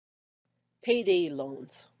Payday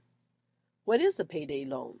loans. What is a payday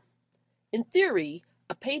loan? In theory,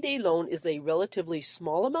 a payday loan is a relatively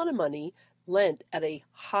small amount of money lent at a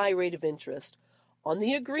high rate of interest on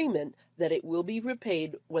the agreement that it will be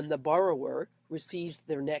repaid when the borrower receives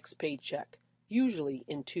their next paycheck, usually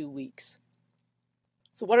in 2 weeks.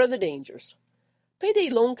 So what are the dangers? Payday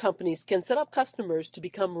loan companies can set up customers to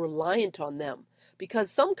become reliant on them because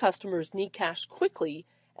some customers need cash quickly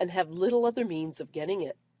and have little other means of getting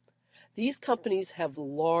it. These companies have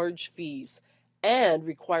large fees and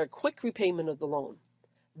require quick repayment of the loan.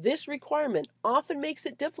 This requirement often makes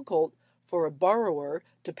it difficult for a borrower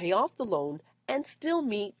to pay off the loan and still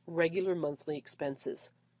meet regular monthly expenses.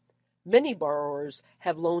 Many borrowers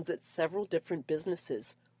have loans at several different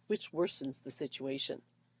businesses, which worsens the situation.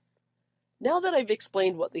 Now that I've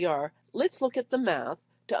explained what they are, let's look at the math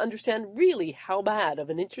to understand really how bad of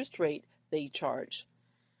an interest rate they charge.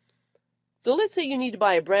 So let's say you need to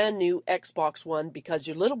buy a brand new Xbox One because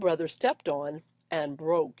your little brother stepped on and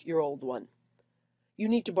broke your old one. You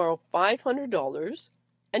need to borrow $500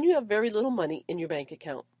 and you have very little money in your bank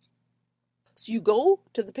account. So you go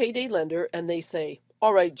to the payday lender and they say,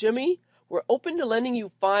 "All right, Jimmy, we're open to lending you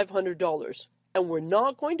 $500 and we're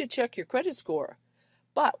not going to check your credit score,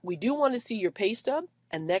 but we do want to see your pay stub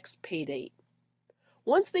and next pay date."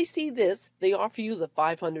 Once they see this, they offer you the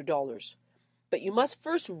 $500. But you must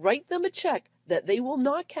first write them a check that they will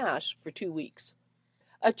not cash for 2 weeks.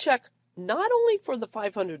 A check not only for the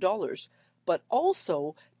 $500, but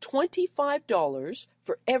also $25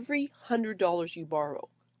 for every $100 you borrow.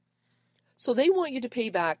 So they want you to pay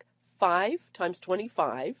back 5 times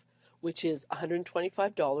 25, which is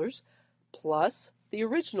 $125, plus the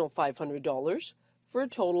original $500 for a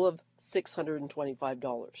total of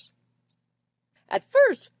 $625. At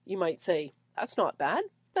first, you might say, "That's not bad.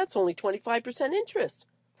 That's only 25% interest,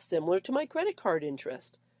 similar to my credit card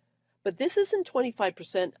interest." But this isn't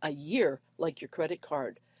 25% a year like your credit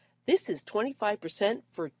card. This is 25%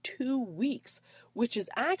 for 2 weeks, which is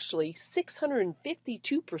actually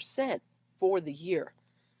 652% for the year.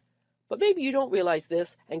 But maybe you don't realize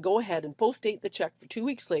this and go ahead and post-date the check for 2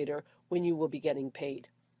 weeks later when you will be getting paid.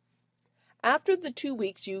 After the 2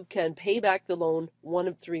 weeks, you can pay back the loan one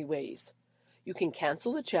of 3 ways. You can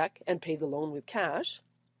cancel the check and pay the loan with cash.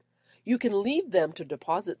 You can leave them to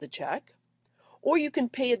deposit the check, or you can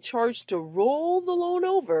pay a charge to roll the loan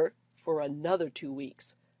over for another 2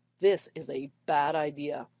 weeks. This is a bad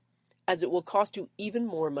idea, as it will cost you even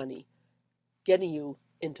more money, getting you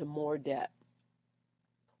into more debt.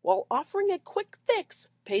 While offering a quick fix,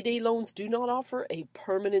 payday loans do not offer a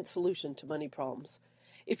permanent solution to money problems.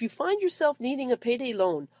 If you find yourself needing a payday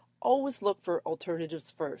loan, always look for alternatives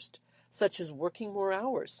first, such as working more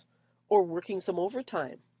hours, or working some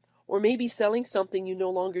overtime, or maybe selling something you no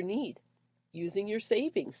longer need, using your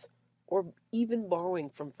savings, or even borrowing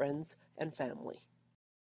from friends and family.